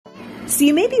So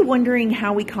you may be wondering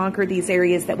how we conquer these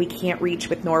areas that we can't reach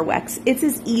with Norwex. It's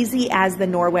as easy as the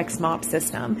Norwex mop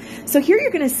system. So here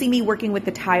you're going to see me working with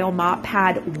the tile mop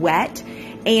pad wet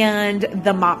and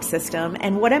the mop system.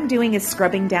 And what I'm doing is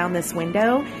scrubbing down this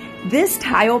window. This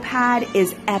tile pad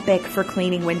is epic for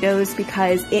cleaning windows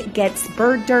because it gets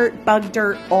bird dirt, bug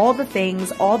dirt, all the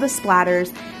things, all the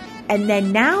splatters. And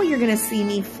then now you're going to see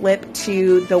me flip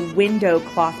to the window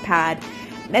cloth pad.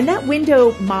 And that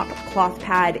window mop cloth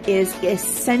pad is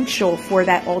essential for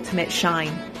that ultimate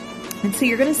shine. And so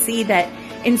you're going to see that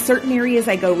in certain areas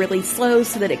I go really slow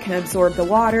so that it can absorb the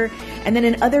water. And then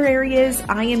in other areas,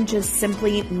 I am just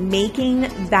simply making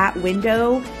that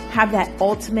window have that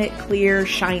ultimate clear,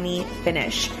 shiny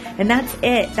finish. And that's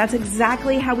it. That's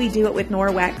exactly how we do it with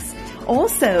Norwex.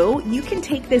 Also, you can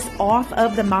take this off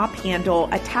of the mop handle,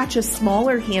 attach a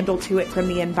smaller handle to it from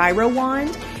the Enviro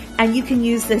wand, and you can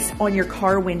use this on your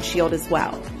car windshield as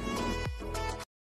well.